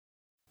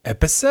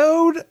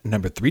Episode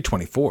number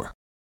 324.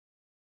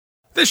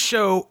 This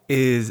show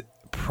is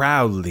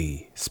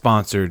proudly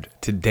sponsored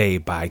today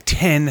by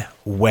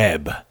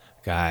 10Web.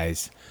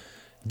 Guys,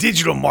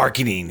 digital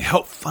marketing.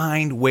 Help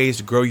find ways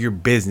to grow your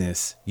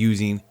business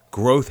using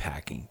growth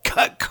hacking.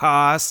 Cut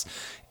costs,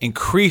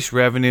 increase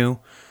revenue,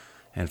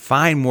 and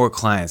find more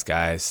clients,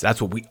 guys.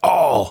 That's what we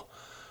all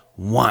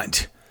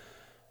want.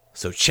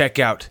 So check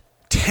out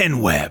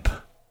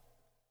 10Web.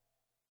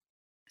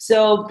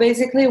 So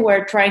basically,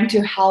 we're trying to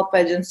help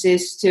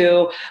agencies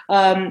to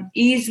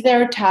ease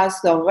their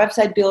tasks on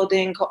website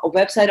building,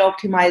 website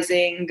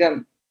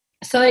optimizing,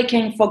 so they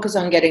can focus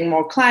on getting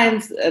more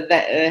clients,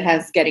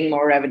 getting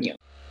more revenue.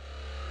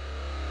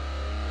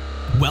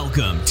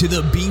 Welcome to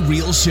the Be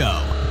Real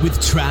Show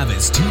with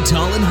Travis Too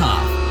Tall and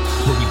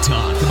Huff, where we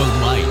talk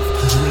about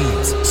life,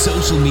 dreams,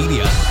 social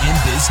media,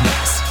 and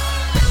business.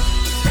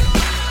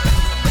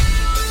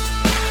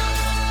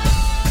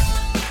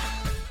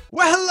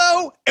 Well,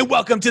 hello, and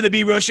welcome to the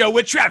Be Real Show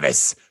with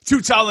Travis,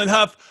 Too Tall and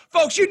Huff.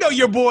 Folks, you know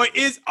your boy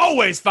is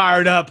always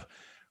fired up,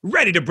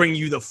 ready to bring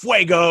you the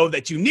fuego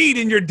that you need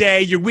in your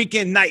day, your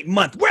weekend, night,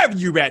 month, wherever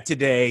you're at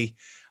today.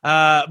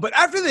 But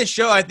after this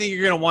show, I think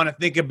you're going to want to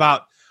think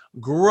about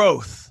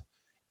growth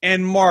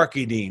and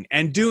marketing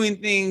and doing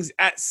things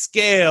at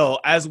scale,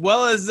 as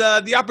well as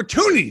the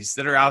opportunities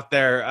that are out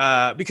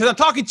there. Because I'm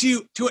talking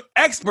to an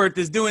expert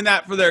that's doing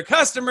that for their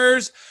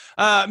customers,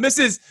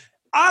 Mrs.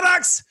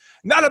 Adax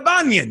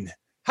Nalabanyan.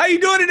 How you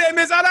doing today,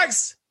 Ms.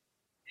 Adax?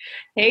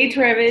 Hey,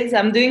 Travis.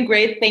 I'm doing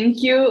great.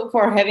 Thank you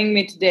for having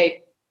me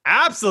today.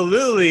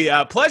 Absolutely.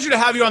 Pleasure to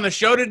have you on the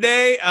show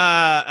today.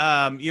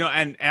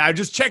 And I'm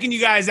just checking you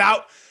guys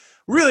out.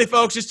 Really,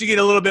 folks, just to get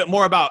a little bit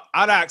more about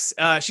Adax.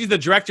 She's the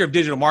director of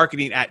digital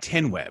marketing at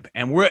 10Web.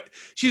 And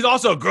she's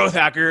also a growth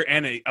hacker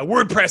and a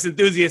WordPress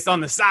enthusiast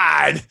on the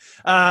side.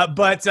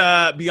 But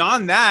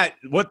beyond that,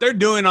 what they're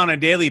doing on a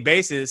daily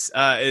basis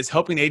is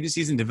helping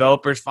agencies and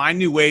developers find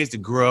new ways to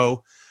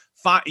grow,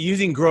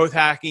 using growth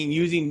hacking,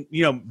 using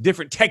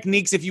different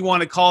techniques, if you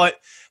want to call it,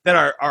 that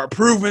are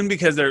proven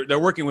because they're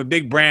working with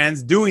big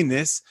brands doing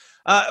this.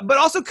 But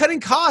also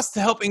cutting costs to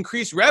help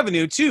increase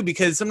revenue too,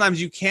 because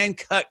sometimes you can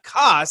cut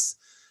costs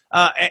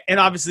and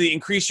obviously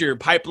increase your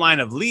pipeline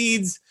of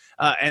leads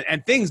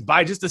and things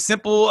by just a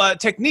simple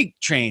technique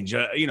change,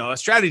 a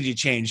strategy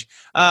change.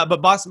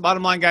 But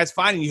bottom line, guys,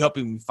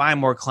 helping you find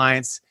more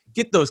clients,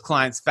 get those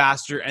clients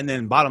faster, and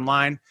then bottom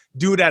line,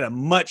 do it at a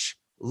much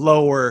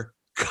lower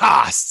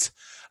cost.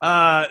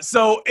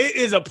 So it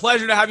is a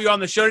pleasure to have you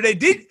on the show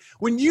today.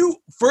 When you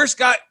first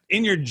got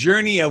in your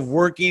journey of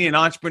working in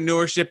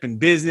entrepreneurship and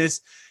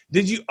business,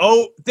 did you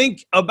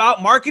think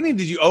about marketing?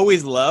 Did you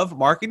always love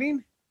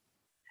marketing?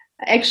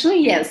 Actually,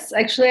 yes.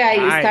 I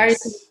started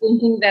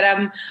thinking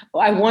that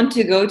I want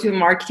to go to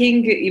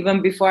marketing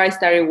even before I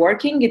started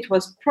working. It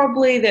was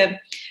probably the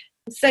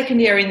second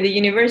year in the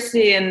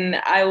university, and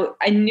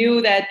I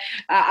knew that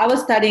I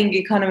was studying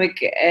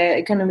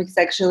economics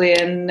actually,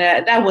 and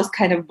that was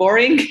kind of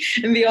boring.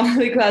 And the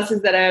only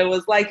classes that I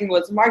was liking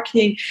was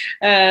marketing.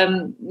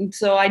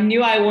 So I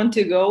knew I want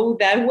to go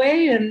that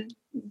way, and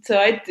so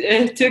I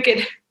took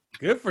it.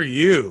 Good for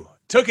you.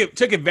 Took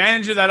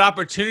advantage of that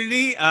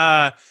opportunity.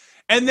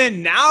 And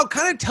then now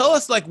kind of tell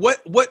us like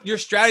what your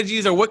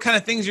strategies are, what kind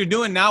of things you're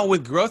doing now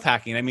with growth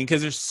hacking. I mean,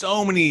 because there's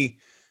so many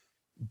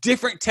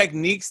different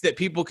techniques that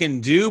people can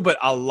do, but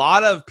a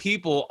lot of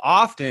people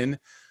often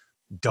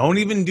don't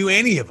even do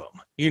any of them,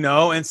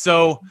 And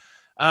so,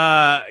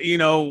 right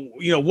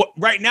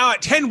now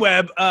at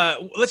 10Web,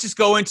 let's just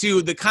go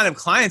into the kind of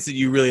clients that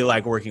you really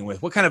like working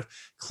with. What kind of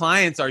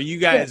clients are you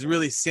guys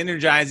really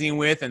synergizing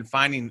with and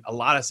finding a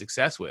lot of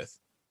success with?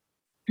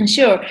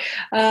 Sure.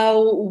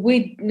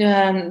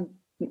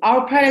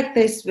 Our product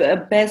is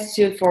best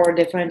suited for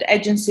different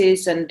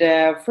agencies and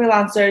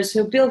freelancers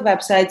who build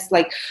websites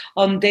like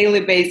on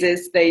daily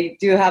basis. They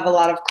do have a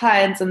lot of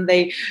clients and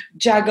they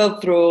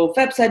juggle through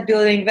website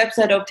building,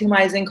 website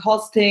optimizing,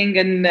 hosting,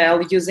 and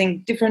using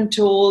different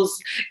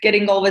tools,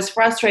 getting always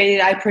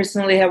frustrated. I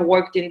personally have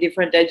worked in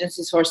different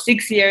agencies for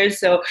 6 years,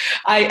 so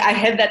I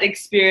had that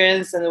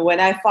experience. And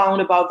when I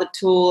found about the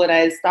tool and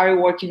I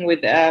started working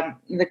with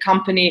the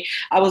company,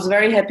 I was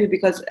very happy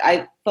because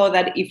I thought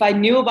that if I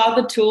knew about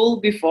the tool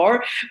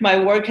before,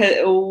 my work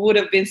would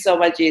have been so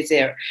much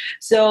easier.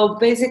 So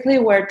basically,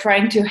 we're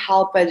trying to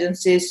help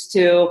agencies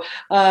to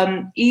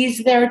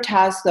ease their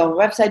tasks on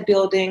website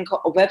building,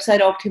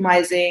 website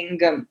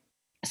optimizing,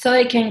 so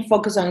they can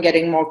focus on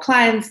getting more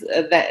clients,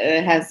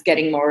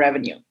 getting more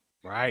revenue.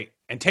 Right,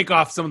 and take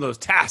off some of those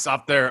tasks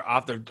off their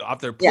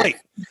plate.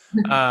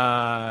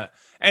 Yeah.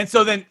 And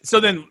so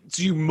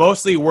you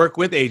mostly work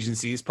with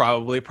agencies,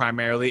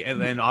 primarily,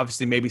 and then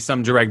obviously maybe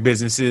some direct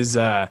businesses.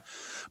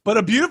 But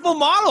a beautiful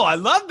model. I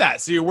love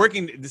that. So you're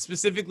working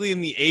specifically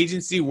in the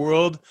agency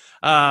world.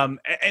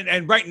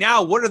 And right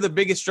now, what are the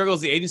biggest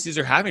struggles the agencies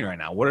are having right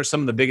now? What are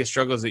some of the biggest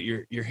struggles that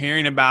you're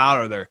hearing about,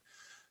 or they're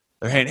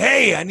saying,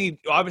 hey,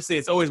 obviously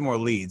it's always more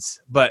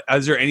leads, but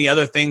is there any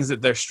other things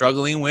that they're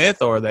struggling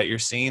with or that you're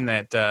seeing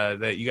that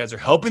you guys are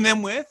helping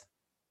them with?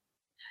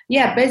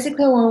 Yeah,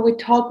 basically, when we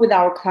talk with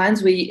our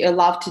clients, we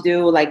love to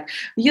do like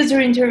user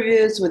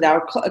interviews with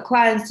our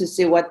clients to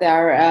see what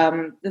their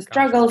the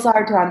struggles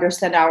are, to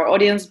understand our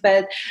audience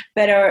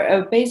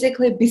better.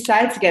 Basically,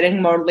 besides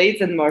getting more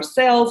leads and more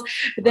sales,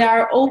 they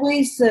are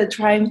always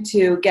trying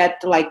to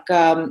get like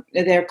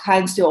their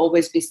clients to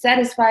always be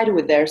satisfied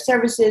with their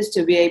services,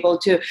 to be able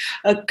to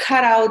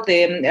cut out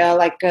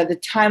the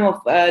time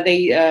of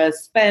they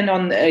spend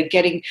on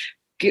getting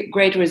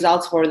great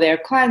results for their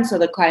clients, so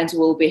the clients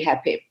will be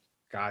happy.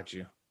 Got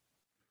you.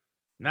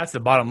 And that's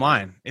the bottom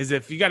line, is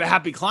if you got a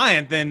happy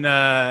client, then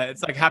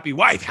it's like happy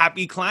wife,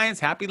 happy clients,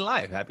 happy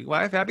life, happy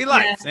wife, happy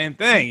life. Yeah. Same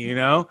thing, you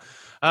know?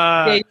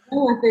 Yeah, you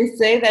know what they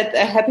say, that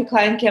a happy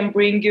client can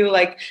bring you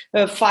like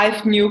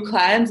 5 new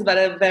clients, but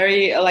a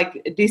very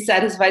like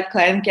dissatisfied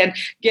client can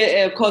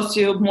cost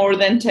you more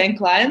than 10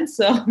 clients.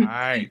 So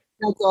right.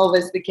 That's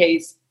always the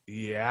case.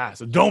 Yeah.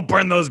 So don't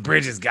burn those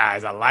bridges,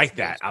 guys. I like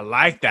that. I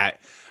like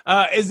that.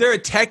 Is there a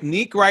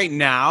technique right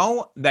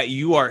now that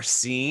you are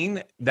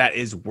seeing that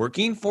is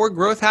working for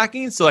growth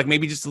hacking? So like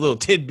maybe just a little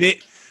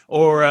tidbit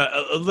or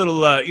a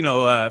little,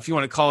 if you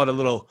want to call it a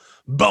little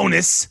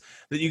bonus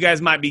that you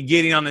guys might be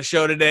getting on the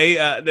show today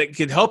that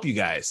could help you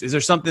guys. Is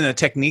there something, a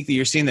technique that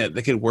you're seeing that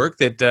could work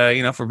that,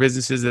 for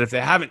businesses that if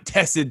they haven't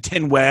tested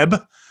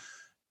 10Web,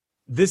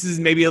 this is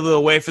maybe a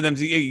little way for them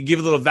to give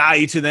a little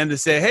value to them to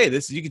say, hey,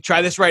 you could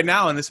try this right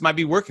now and this might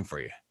be working for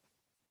you.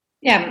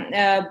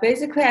 Yeah,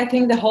 basically, I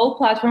think the whole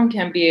platform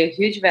can be a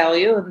huge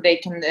value, and they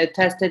can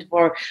test it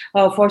for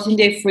a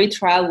 14-day free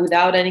trial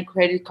without any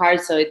credit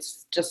card. So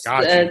it's just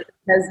test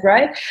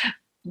drive.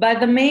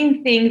 But the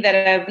main thing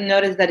that I've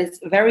noticed that is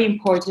very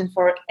important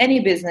for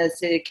any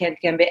business, it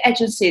can be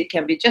agency, it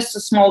can be just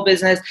a small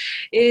business,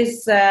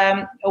 is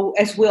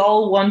as we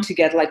all want to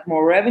get like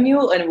more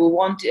revenue, and we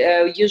want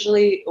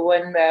usually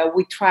when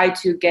we try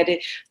to get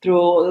it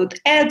through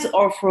ads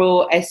or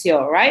through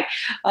SEO, right?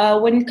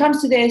 When it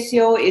comes to the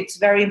SEO, it's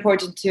very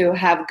important to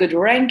have good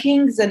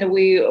rankings, and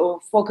we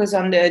focus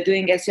on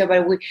doing SEO,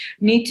 but we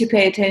need to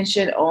pay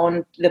attention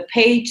on the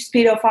page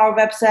speed of our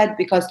website,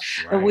 because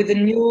with the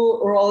new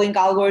rolling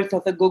algorithm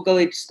of the Google,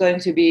 it's going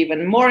to be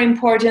even more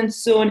important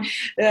soon.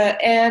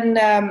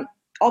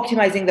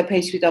 Optimizing the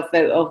page speed of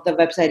the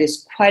website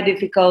is quite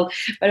difficult,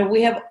 but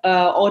we have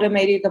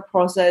automated the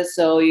process,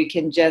 so you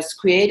can just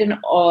create a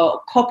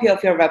copy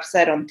of your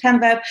website on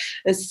 10Web,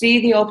 see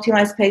the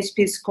optimized page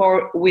speed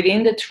score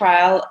within the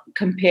trial,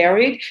 compare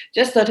it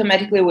just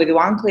automatically with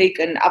one click,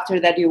 and after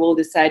that you will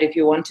decide if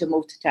you want to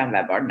move to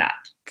 10Web or not.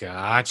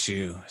 Got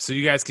you. So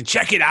you guys can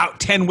check it out,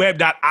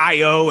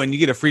 10web.io, and you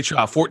get a free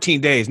trial,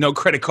 14 days, no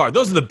credit card.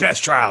 Those are the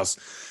best trials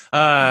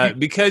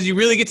because you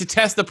really get to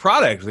test the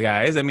product,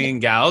 guys. I mean,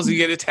 gals, you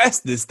get to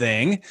test this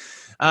thing.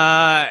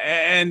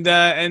 And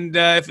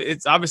if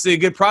it's obviously a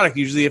good product,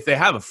 usually if they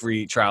have a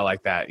free trial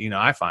like that,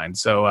 I find.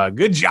 So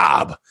good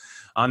job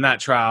on that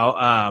trial.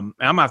 I'm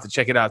going to have to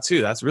check it out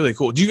too. That's really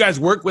cool. Do you guys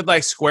work with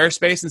like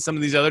Squarespace and some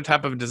of these other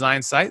type of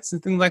design sites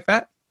and things like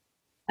that?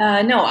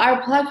 No,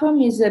 our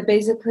platform is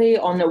basically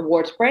on the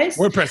WordPress.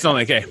 WordPress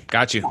only. Okay,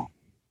 got you.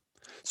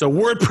 So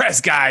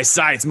WordPress, guys,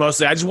 sites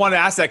mostly. I just wanted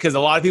to ask that because a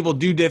lot of people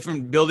do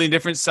building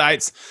different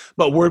sites,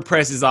 but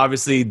WordPress is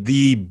obviously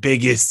the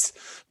biggest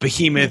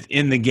behemoth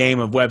in the game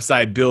of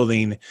website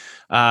building,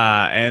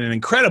 and an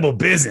incredible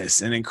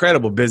business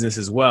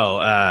as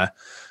well.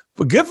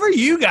 But good for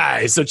you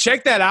guys. So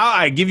check that out.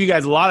 I give you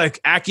guys a lot of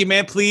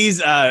acumen.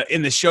 Please,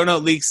 in the show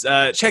note leaks,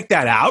 check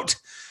that out.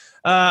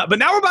 But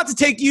now we're about to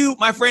take you,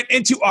 my friend,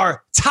 into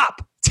our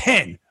top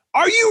 10.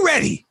 Are you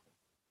ready?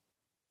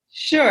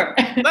 Sure.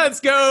 Let's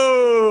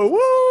go.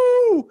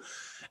 Woo!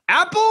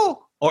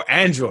 Apple or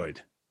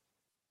Android?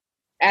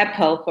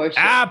 Apple, for sure.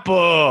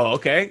 Apple.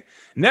 Okay.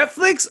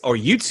 Netflix or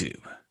YouTube?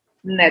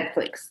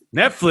 Netflix.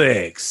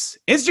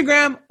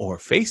 Instagram or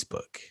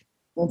Facebook?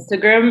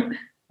 Instagram.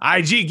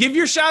 IG. Give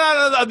your shout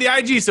out of the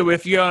IG. So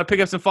if you want to pick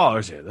up some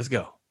followers here, let's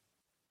go.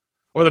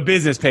 Or the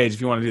business page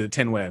if you want to do the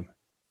 10Web.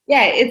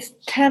 Yeah, it's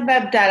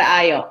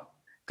 10web.io.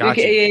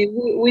 Gotcha.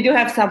 We do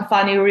have some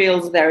funny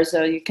reels there,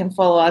 so you can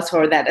follow us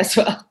for that as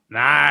well.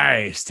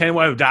 Nice.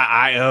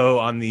 10web.io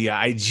on the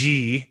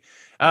IG.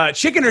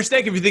 Chicken or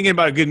steak if you're thinking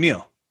about a good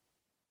meal?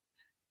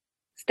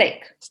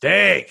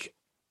 Steak.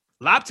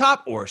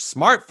 Laptop or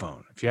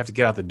smartphone if you have to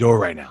get out the door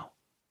right now?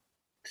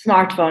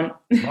 Smartphone.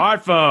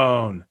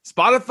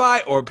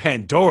 Spotify or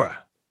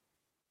Pandora?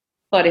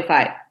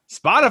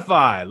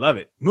 Spotify. Love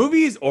it.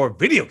 Movies or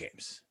video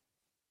games?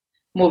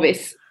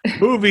 Movies.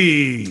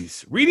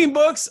 Reading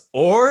books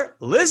or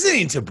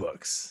listening to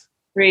books?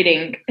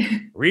 Reading.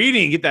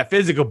 Get that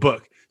physical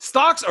book.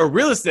 Stocks or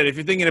real estate if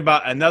you're thinking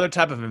about another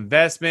type of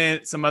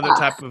investment, some other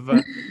type of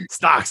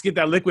stocks. Get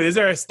that liquid. Is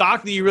there a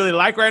stock that you really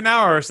like right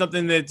now or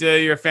something that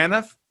you're a fan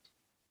of?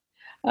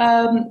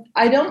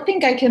 I don't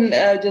think I can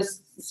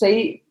just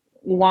say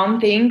one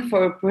thing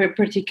for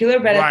particular,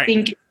 but I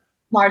think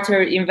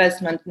smarter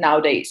investment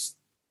nowadays.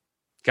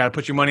 Got to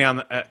put your money on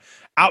the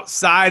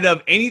outside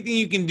of anything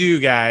you can do,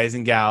 guys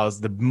and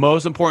gals. The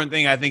most important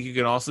thing I think you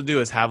can also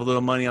do is have a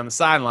little money on the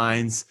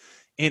sidelines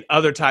in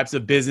other types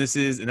of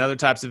businesses and other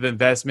types of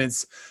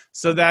investments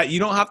so that you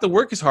don't have to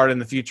work as hard in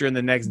the future and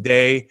the next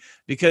day.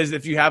 Because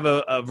if you have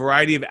a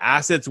variety of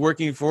assets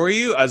working for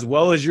you, as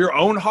well as your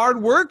own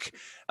hard work,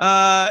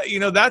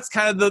 that's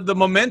kind of the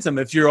momentum.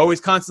 If you're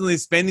always constantly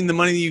spending the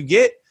money you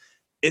get,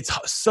 it's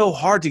so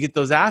hard to get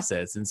those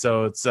assets. And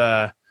so it's,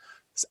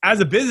 as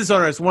a business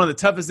owner, it's one of the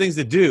toughest things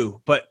to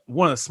do. But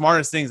one of the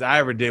smartest things I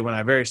ever did when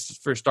I very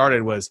first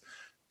started was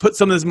put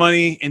some of this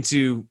money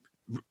into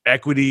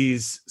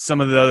equities, some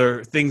of the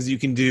other things you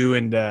can do,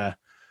 and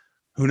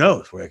who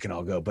knows where it can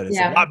all go. But it's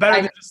a lot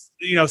better than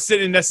just,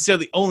 sitting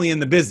necessarily only in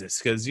the business,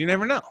 because you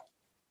never know.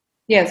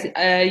 Yes,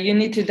 you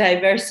need to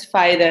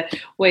diversify the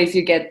ways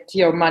you get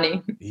your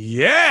money.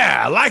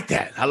 Yeah, I like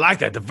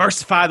that.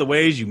 Diversify the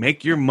ways you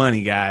make your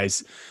money,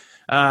 guys.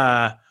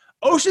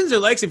 Oceans or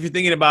lakes if you're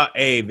thinking about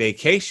a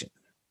vacation?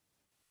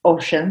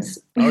 Oceans.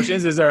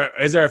 Oceans. Is there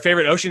a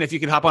favorite ocean if you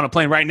could hop on a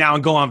plane right now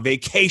and go on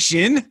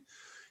vacation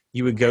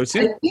you would go to?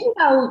 I think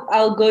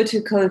I'll go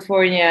to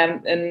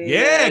California.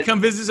 And come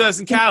visit us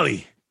in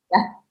Cali.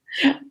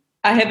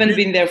 I haven't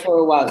been there for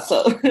a while,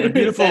 so the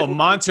beautiful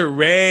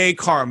Monterey,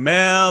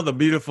 Carmel, the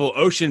beautiful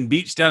Ocean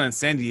Beach down in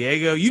San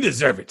Diego. You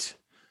deserve it.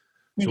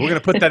 So we're gonna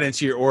put that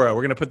into your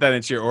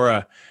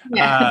aura.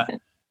 Yeah.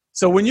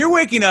 So when you're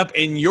waking up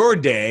in your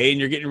day and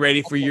you're getting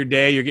ready for your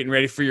day, you're getting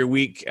ready for your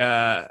week,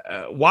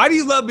 why do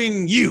you love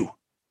being you,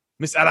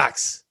 Miss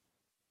Arax?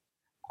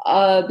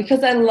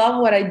 Because I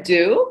love what I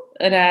do,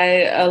 and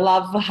I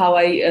love how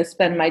I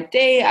spend my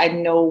day. I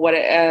know what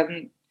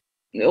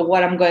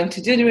I'm going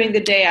to do during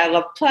the day. I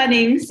love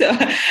planning, so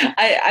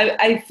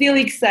I feel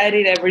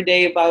excited every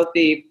day about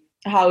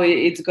how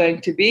it's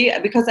going to be,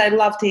 because I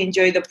love to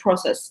enjoy the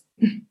process.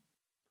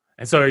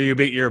 And so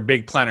you're a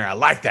big planner. I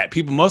like that.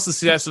 Most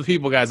successful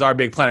people, guys, are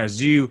big planners.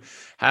 Do you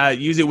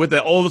use it with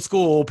the old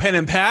school pen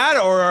and pad,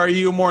 or are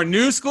you more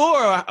new school,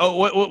 or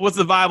what's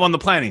the vibe on the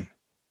planning?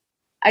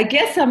 I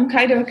guess I'm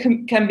kind of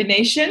a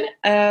combination.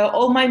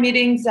 All my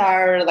meetings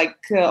are like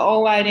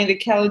online in the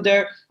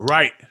calendar.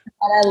 Right.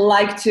 And I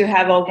like to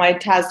have all my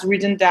tasks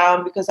written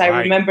down because I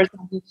remember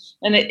something,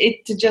 and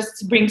it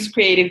just brings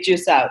creative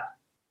juice out.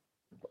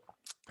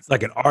 It's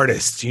like an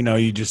artist,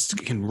 you just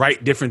can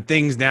write different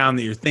things down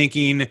that you're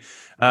thinking.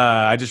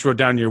 I just wrote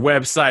down your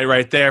website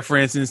right there, for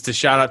instance, to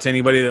shout out to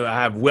anybody that I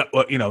have,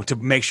 to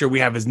make sure we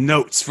have his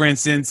notes, for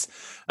instance.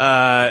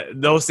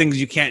 Those things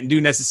you can't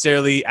do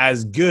necessarily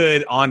as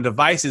good on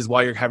devices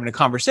while you're having a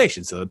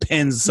conversation. So the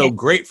pen's so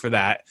great for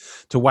that,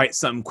 to write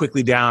something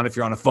quickly down if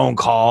you're on a phone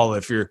call,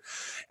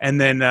 and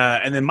then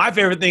my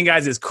favorite thing,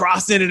 guys, is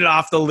crossing it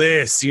off the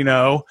list. I'm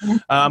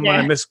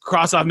gonna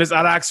cross off Miss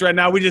Arax right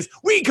now.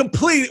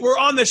 We're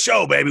on the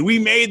show, baby. We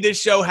made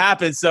this show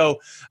happen. So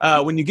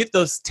when you get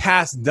those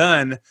tasks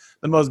done,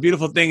 the most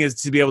beautiful thing is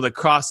to be able to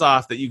cross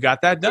off that you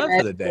got that done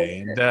for the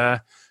day,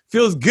 and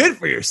feels good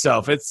for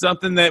yourself. It's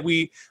something that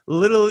we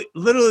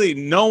literally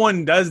no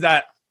one does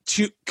that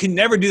can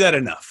never do that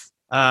enough,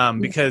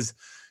 because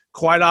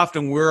quite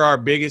often we're our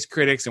biggest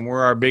critics and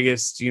we're our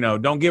biggest,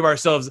 don't give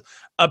ourselves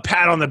a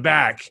pat on the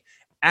back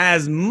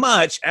as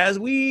much as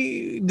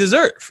we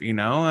deserve,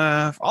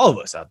 for all of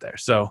us out there.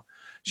 So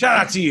shout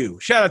out to you,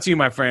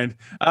 my friend.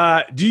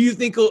 Do you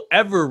think you'll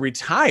ever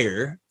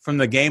retire from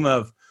the game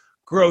of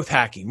growth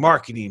hacking,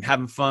 marketing,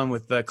 having fun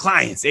with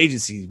clients,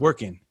 agencies,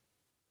 working?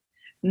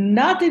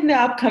 Not in the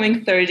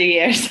upcoming 30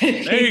 years.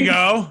 There you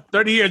go.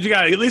 30 years. You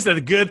got at least a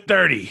good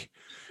 30.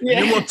 Yeah.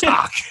 And then we'll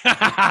talk.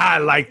 I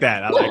like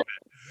that.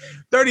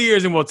 30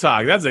 years and we'll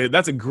talk.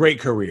 That's a great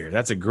career.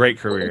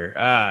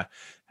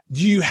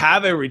 Do you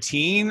have a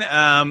routine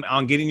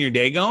on getting your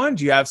day going?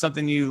 Do you have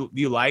something you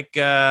like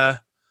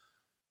to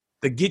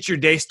get your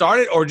day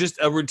started, or just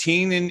a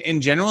routine in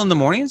general in the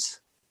mornings?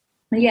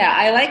 Yeah,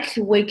 I like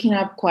waking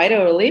up quite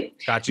early.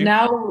 Got you.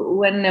 Now,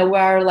 when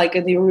we're like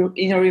in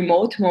a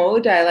remote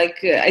mode,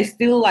 I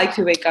still like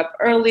to wake up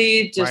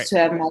early just to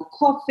have my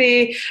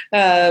coffee,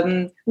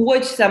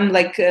 watch some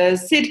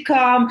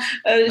sitcom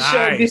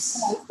show before I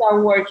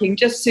start working,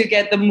 just to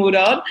get the mood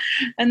on,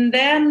 and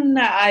then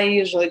I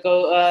usually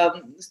go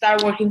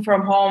start working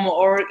from home,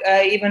 or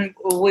even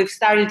we've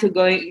started to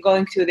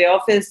going to the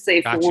office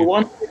if we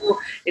want to.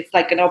 It's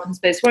like an open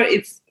space where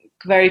it's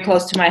very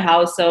close to my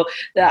house, so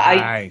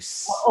I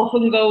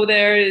often go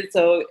there.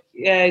 So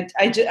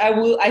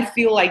I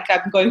feel like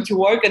I'm going to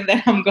work and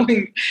then I'm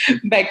going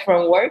back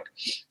from work.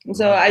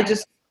 So I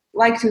just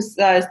like to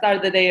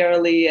start the day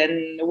early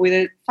and with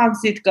a fun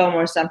sitcom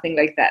or something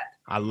like that.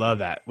 I love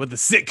that. With the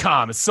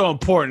sitcom, it's so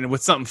important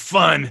with something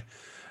fun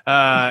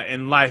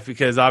in life,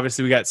 because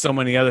obviously we got so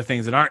many other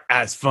things that aren't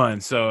as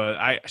fun. So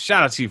I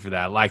shout out to you for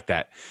that. I like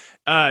that.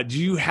 Do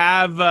you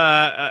have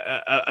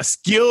a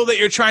skill that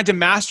you're trying to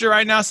master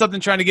right now? Something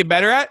trying to get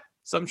better at?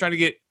 Something trying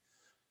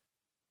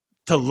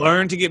to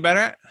learn to get better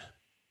at?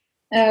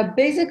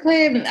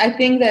 Basically, I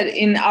think that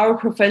in our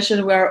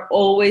profession, we're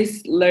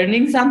always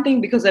learning something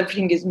because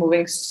everything is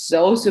moving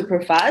so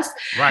super fast.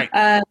 Right.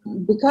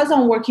 Because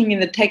I'm working in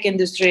the tech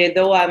industry,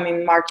 though I'm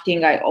in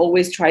marketing, I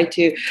always try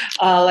to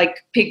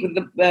pick with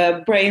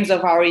the brains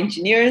of our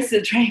engineers,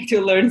 trying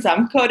to learn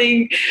some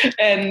coding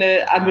and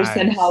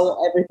understand how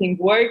everything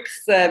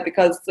works.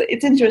 Because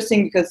it's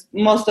interesting because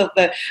most of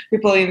the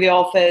people in the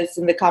office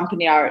in the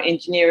company are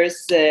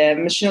engineers,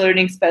 machine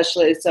learning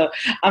specialists. So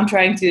I'm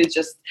trying to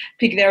just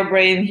pick their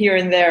brain here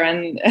and there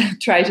and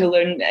try to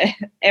learn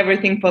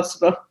everything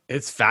possible.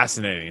 It's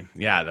fascinating.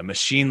 Yeah, the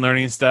machine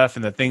learning stuff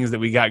and the things that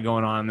we got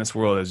going on in this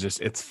world is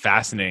it's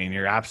fascinating.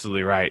 You're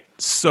absolutely right.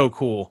 So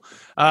cool.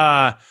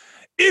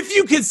 If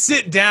you could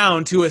sit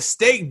down to a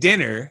steak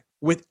dinner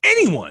with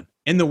anyone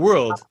in the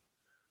world,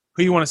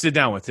 who do you want to sit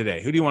down with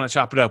today? Who do you want to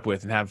chop it up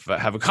with and have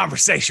a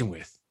conversation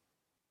with?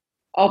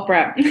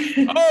 Oprah.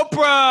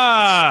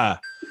 Oprah!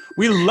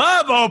 We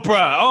love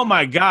Oprah. Oh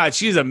my God,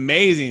 she's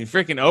amazing.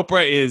 Freaking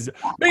Oprah is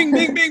bing,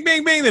 bing, bing,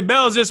 bing, bing. The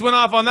bells just went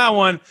off on that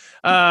one.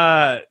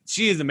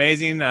 She is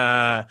amazing.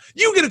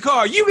 You get a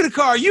car, you get a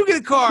car, you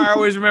get a car. I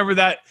always remember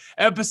that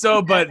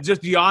episode, but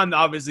just beyond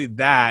obviously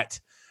that,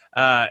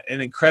 an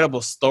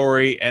incredible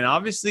story and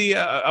obviously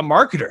a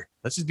marketer.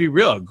 Let's just be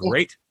real, a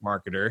great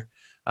marketer.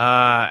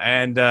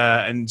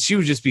 And she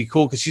would just be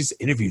cool because she's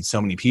interviewed so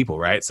many people,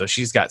 right? So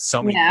she's got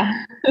so many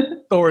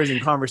stories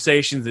and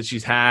conversations that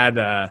she's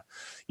had.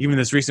 Even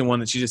this recent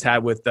one that she just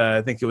had with,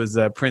 I think it was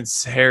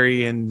Prince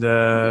Harry and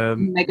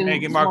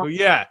Meghan Markle.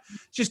 Yeah,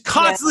 she's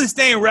constantly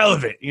staying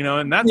relevant,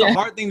 and that's a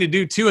hard thing to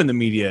do too in the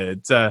media.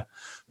 It's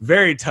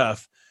very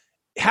tough.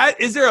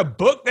 Is there a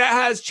book that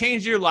has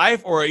changed your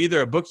life, or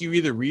either a book you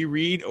either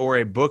reread or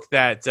a book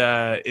that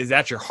is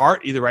at your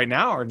heart either right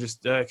now or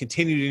just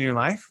continued in your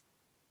life?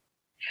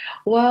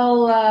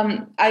 Well,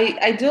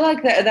 I do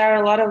like that. There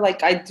are a lot of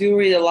I do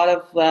read a lot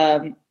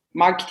of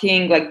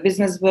marketing,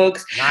 business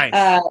books.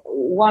 Nice.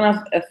 One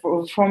of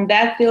from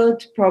that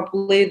field,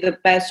 probably the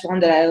best one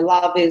that I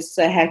love is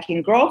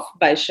Hacking Growth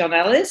by Sean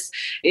Ellis.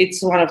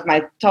 It's one of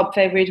my top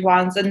favorite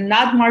ones, and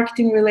not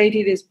marketing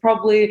related is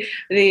probably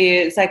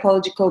the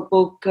psychological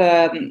book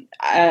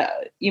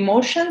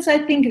Emotions. I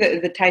think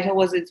the title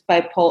was. It's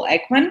by Paul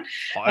Ekman.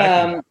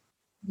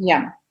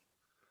 Yeah.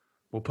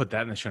 We'll put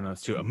that in the show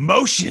notes too.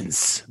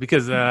 Emotions,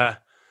 because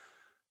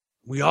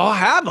we all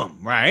have them,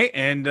 right?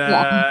 And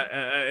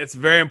it's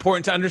very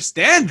important to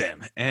understand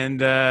them and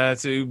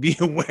to be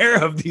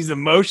aware of these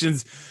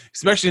emotions,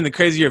 especially in the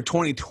crazy year of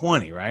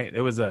 2020, right?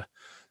 It was a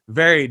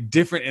very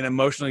different and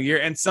emotional year,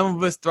 and some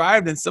of us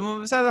thrived and some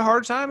of us had a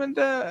hard time, and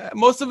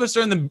most of us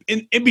are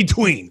in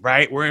between,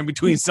 right? We're in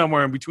between,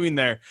 somewhere in between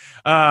there.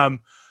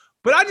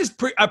 But I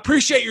just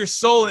appreciate your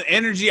soul and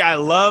energy. I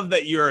love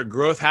that you're a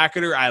growth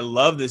hacker. I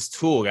love this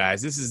tool,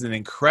 guys. This is an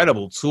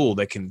incredible tool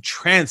that can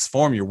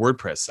transform your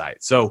WordPress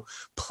site. So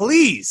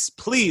please,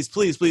 please,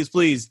 please, please,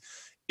 please,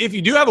 if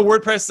you do have a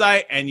WordPress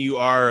site and you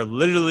are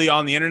literally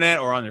on the internet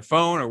or on your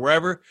phone or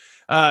wherever,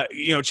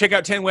 check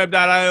out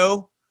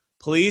 10web.io.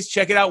 Please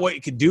check it out, what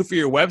it could do for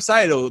your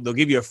website. They'll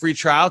give you a free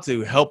trial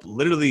to help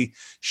literally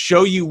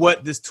show you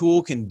what this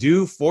tool can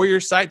do for your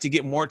site to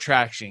get more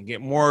traction, get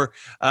more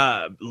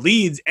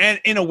leads, and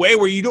in a way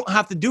where you don't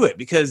have to do it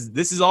because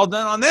this is all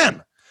done on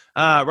them,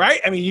 right?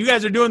 I mean, you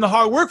guys are doing the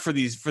hard work for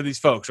these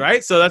folks,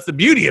 right? So that's the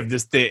beauty of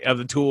this of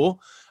the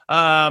tool.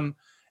 And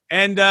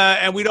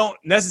we don't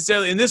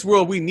necessarily, in this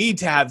world, we need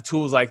to have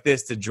tools like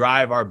this to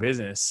drive our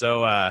business.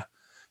 So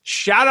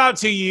shout out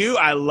to you.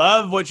 I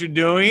love what you're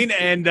doing.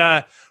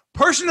 And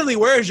personally,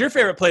 where is your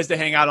favorite place to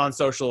hang out on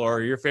social,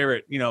 or your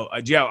favorite, do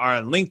you have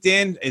on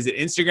LinkedIn? Is it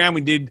Instagram?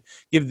 We did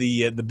give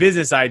the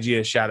business IG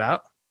a shout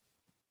out.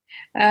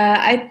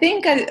 I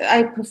think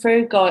I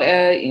prefer go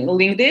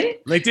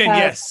LinkedIn. LinkedIn,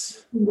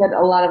 yes. You get a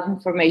lot of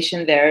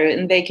information there,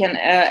 and they can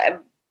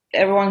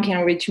everyone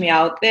can reach me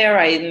out there.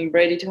 I'm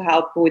ready to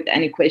help with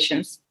any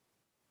questions.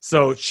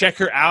 So check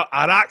her out,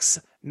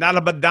 Arax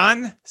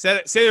Nalbandan.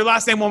 Say your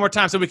last name one more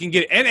time so we can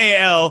get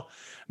it.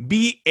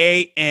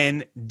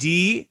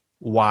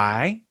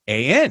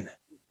 NALBANDYAN.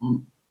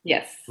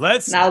 Yes.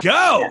 Let's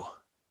go.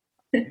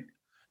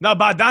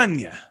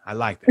 Nalbandanya. I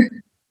like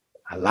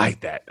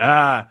that.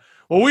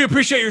 Well, we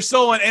appreciate your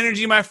soul and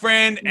energy, my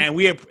friend, and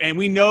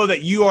we know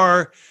that you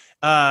are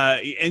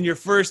in your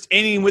first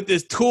inning with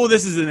this tool.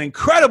 This is an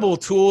incredible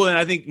tool, and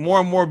I think more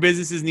and more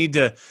businesses need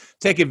to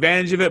take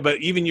advantage of it. But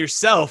even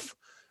yourself,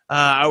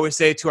 I always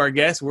say to our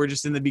guests, we're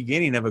just in the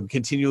beginning of a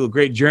continual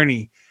great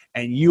journey,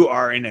 and you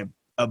are in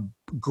a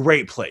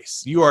great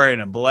place. You are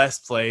in a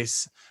blessed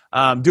place,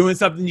 doing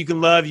something you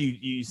can love.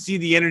 You see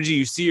the energy,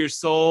 you see your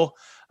soul,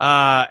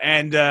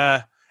 and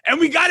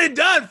we got it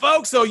done,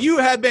 folks. So you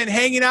have been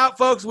hanging out,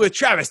 folks, with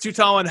Travis Too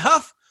Tall and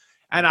Huff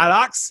and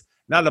Arax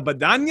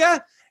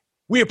Nalbandanya.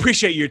 We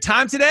appreciate your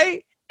time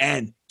today,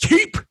 and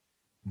keep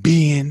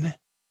being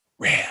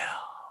real.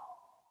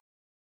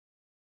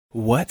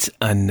 What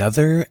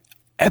another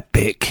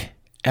epic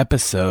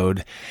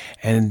episode.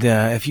 And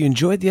if you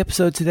enjoyed the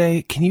episode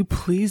today, can you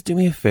please do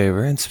me a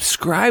favor and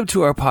subscribe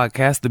to our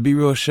podcast, The Be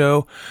Real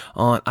Show,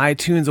 on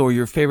iTunes or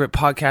your favorite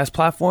podcast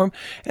platform.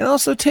 And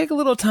also take a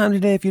little time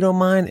today, if you don't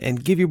mind,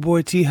 and give your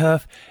boy T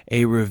Huff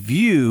a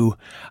review.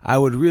 I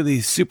would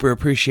really super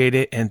appreciate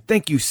it. And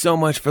thank you so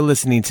much for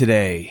listening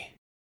today.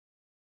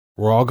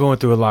 We're all going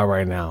through a lot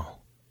right now.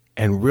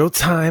 And Real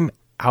Time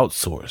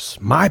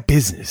Outsource, my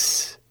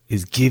business,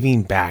 is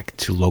giving back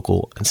to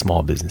local and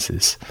small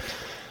businesses.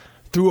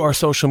 Through our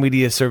social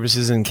media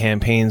services and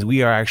campaigns,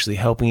 we are actually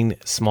helping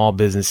small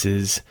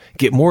businesses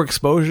get more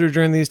exposure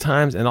during these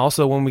times, and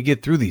also when we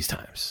get through these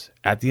times.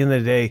 At the end of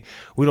the day,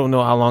 we don't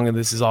know how long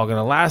this is all going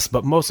to last,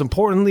 but most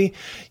importantly,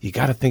 you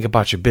got to think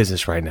about your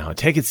business right now.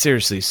 Take it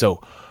seriously.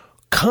 So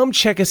come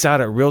check us out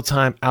at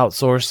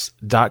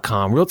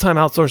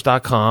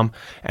realtimeoutsource.com,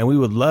 and we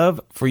would love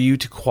for you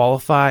to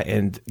qualify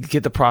and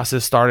get the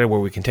process started where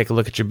we can take a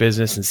look at your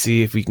business and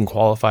see if we can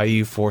qualify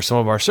you for some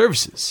of our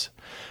services.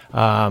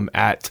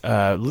 At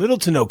little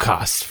to no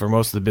cost for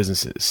most of the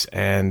businesses,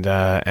 and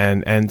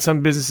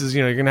some businesses,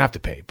 you're going to have to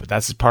pay, but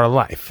that's just part of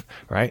life,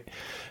 right?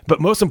 But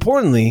most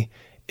importantly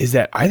is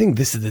that I think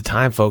this is the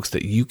time, folks,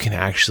 that you can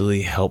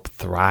actually help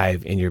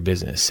thrive in your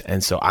business.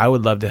 And so I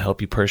would love to help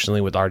you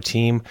personally with our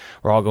team.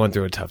 We're all going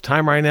through a tough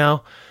time right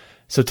now.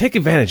 So take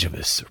advantage of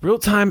us.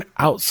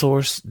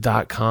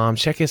 realtimeoutsource.com.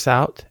 Check us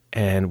out,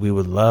 and we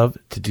would love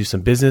to do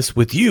some business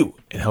with you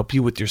and help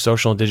you with your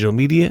social and digital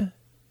media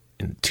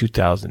in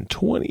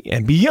 2020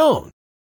 and beyond.